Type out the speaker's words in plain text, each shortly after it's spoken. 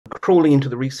crawling into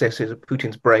the recesses of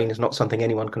Putin's brain is not something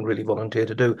anyone can really volunteer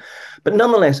to do. But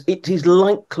nonetheless, it is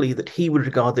likely that he would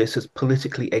regard this as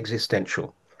politically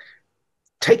existential.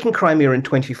 Taking Crimea in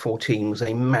 2014 was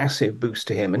a massive boost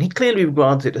to him, and he clearly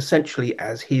regards it essentially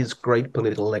as his great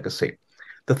political legacy.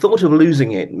 The thought of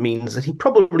losing it means that he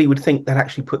probably would think that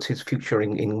actually puts his future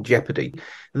in jeopardy.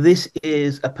 This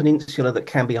is a peninsula that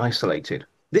can be isolated.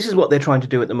 This is what they're trying to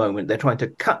do at the moment. They're trying to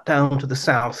cut down to the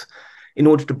south in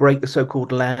order to break the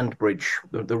so-called land bridge,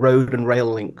 the road and rail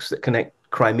links that connect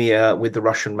Crimea with the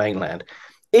Russian mainland.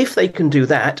 If they can do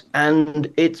that, and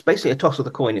it's basically a toss of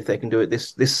the coin if they can do it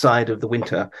this side of the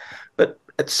winter, but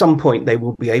at some point they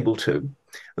will be able to,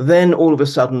 then all of a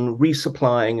sudden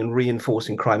resupplying and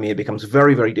reinforcing Crimea becomes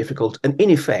very, very difficult, and in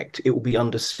effect it will be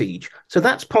under siege. So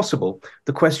that's possible.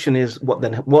 The question is what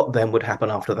then would happen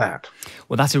after that?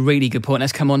 Well, that's a really good point.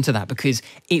 Let's come on to that, because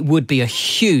it would be a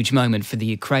huge moment for the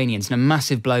Ukrainians and a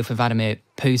massive blow for Vladimir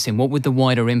Putin. What would the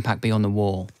wider impact be on the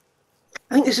war?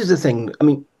 I think this is the thing. I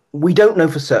mean, we don't know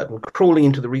for certain. Crawling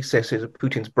into the recesses of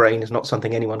Putin's brain is not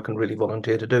something anyone can really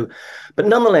volunteer to do. But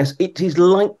nonetheless, it is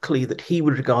likely that he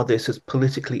would regard this as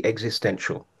politically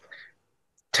existential.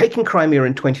 Taking Crimea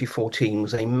in 2014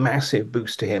 was a massive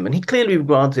boost to him, and he clearly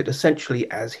regards it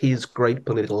essentially as his great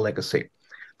political legacy.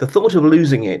 The thought of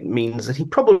losing it means that he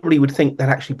probably would think that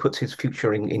actually puts his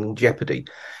future in jeopardy.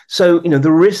 So,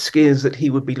 the risk is that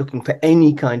he would be looking for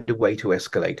any kind of way to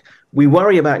escalate. We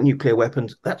worry about nuclear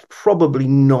weapons. That's probably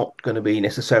not going to be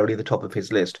necessarily the top of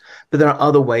his list, but there are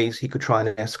other ways he could try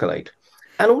and escalate.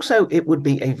 And also, it would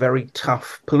be a very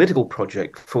tough political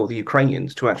project for the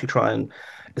Ukrainians to actually try and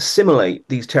assimilate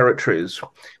these territories,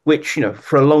 which,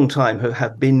 for a long time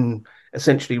have been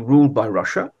essentially ruled by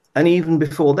Russia. And even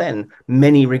before then,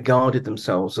 many regarded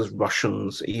themselves as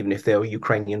Russians, even if they were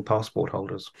Ukrainian passport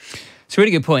holders. It's a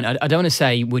really good point. I don't want to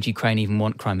say, would Ukraine even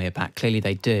want Crimea back? Clearly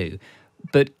they do.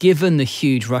 But given the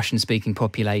huge Russian-speaking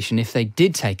population, if they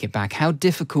did take it back, how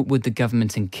difficult would the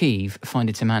government in Kyiv find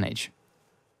it to manage?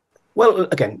 Well,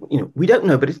 again, we don't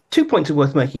know, but it's 2 points are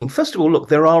worth making. First of all, look,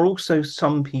 there are also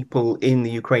some people in the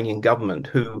Ukrainian government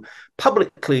who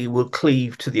publicly will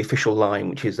cleave to the official line,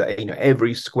 which is that,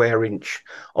 every square inch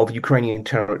of Ukrainian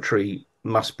territory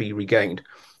must be regained.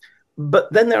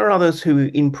 But then there are others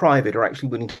who, in private, are actually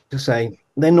willing to say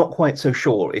they're not quite so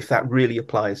sure if that really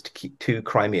applies to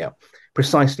Crimea,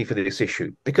 precisely for this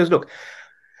issue. Because, look,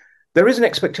 there is an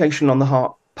expectation on the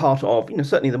part of,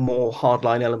 certainly the more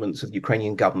hardline elements of the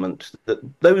Ukrainian government, that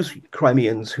those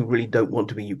Crimeans who really don't want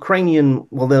to be Ukrainian,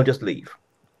 well, they'll just leave.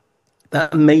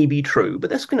 That may be true, but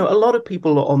there's, a lot of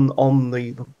people on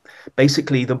the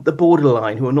basically the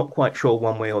borderline who are not quite sure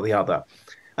one way or the other.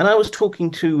 And I was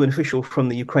talking to an official from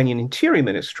the Ukrainian Interior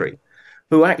Ministry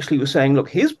who actually was saying, look,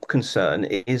 his concern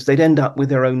is they'd end up with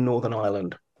their own Northern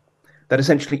Ireland. That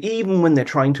essentially, even when they're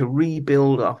trying to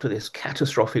rebuild after this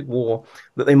catastrophic war,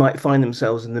 that they might find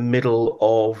themselves in the middle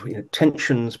of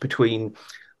tensions between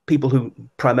people who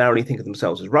primarily think of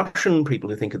themselves as Russian, people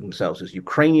who think of themselves as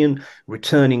Ukrainian,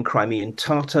 returning Crimean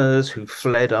Tatars who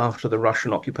fled after the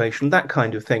Russian occupation, that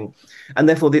kind of thing. And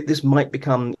therefore, this might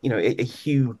become, a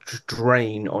huge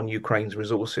drain on Ukraine's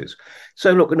resources.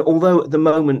 So look, and although at the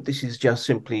moment this is just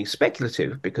simply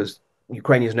speculative because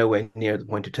Ukraine is nowhere near the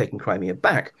point of taking Crimea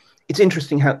back, it's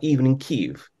interesting how even in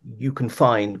Kyiv, you can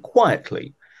find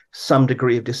quietly some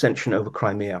degree of dissension over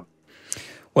Crimea.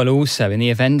 Well, also, in the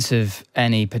event of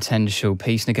any potential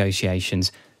peace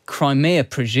negotiations, Crimea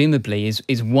presumably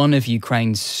is one of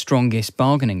Ukraine's strongest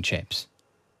bargaining chips.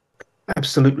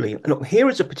 Absolutely. Look, here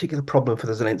is a particular problem for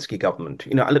the Zelensky government.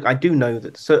 Look, I do know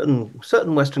that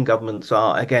certain Western governments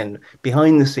are, again,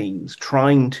 behind the scenes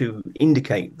trying to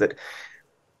indicate that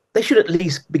they should at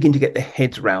least begin to get their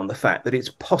heads around the fact that it's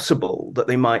possible that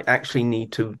they might actually need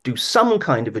to do some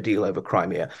kind of a deal over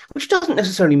Crimea, which doesn't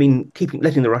necessarily mean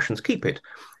letting the Russians keep it,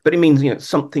 but it means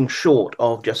something short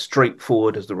of just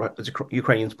straightforward, as the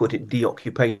Ukrainians put it,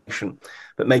 deoccupation,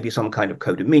 but maybe some kind of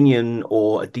co-dominion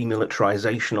or a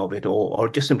demilitarization of it, or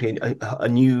just simply a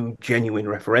new genuine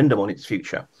referendum on its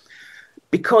future.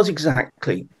 Because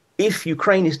exactly, if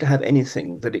Ukraine is to have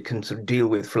anything that it can sort of deal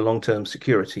with for long-term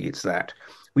security, it's that.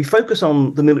 We focus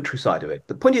on the military side of it.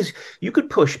 The point is, you could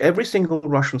push every single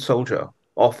Russian soldier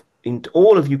off into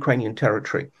all of Ukrainian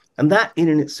territory, and that in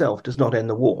and itself does not end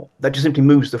the war. That just simply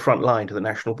moves the front line to the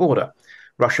national border.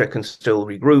 Russia can still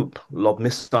regroup, lob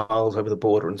missiles over the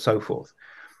border, and so forth.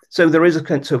 So there is a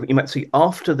sense of, you might see,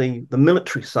 after the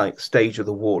military stage of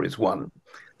the war is won,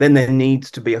 then there needs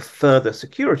to be a further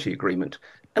security agreement.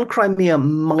 And Crimea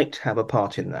might have a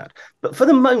part in that. But for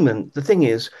the moment, the thing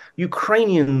is,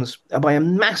 Ukrainians, by a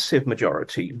massive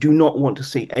majority, do not want to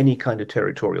see any kind of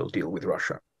territorial deal with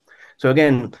Russia. So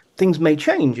again, things may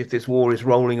change if this war is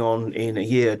rolling on in a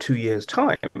year, 2 years'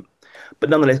 time. But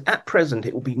nonetheless, at present,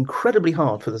 it will be incredibly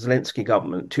hard for the Zelensky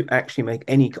government to actually make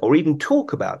any or even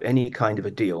talk about any kind of a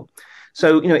deal.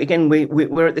 So, again,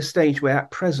 we're at this stage where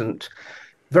at present,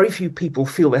 very few people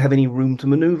feel they have any room to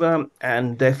maneuver,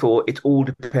 and therefore it all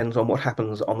depends on what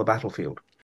happens on the battlefield.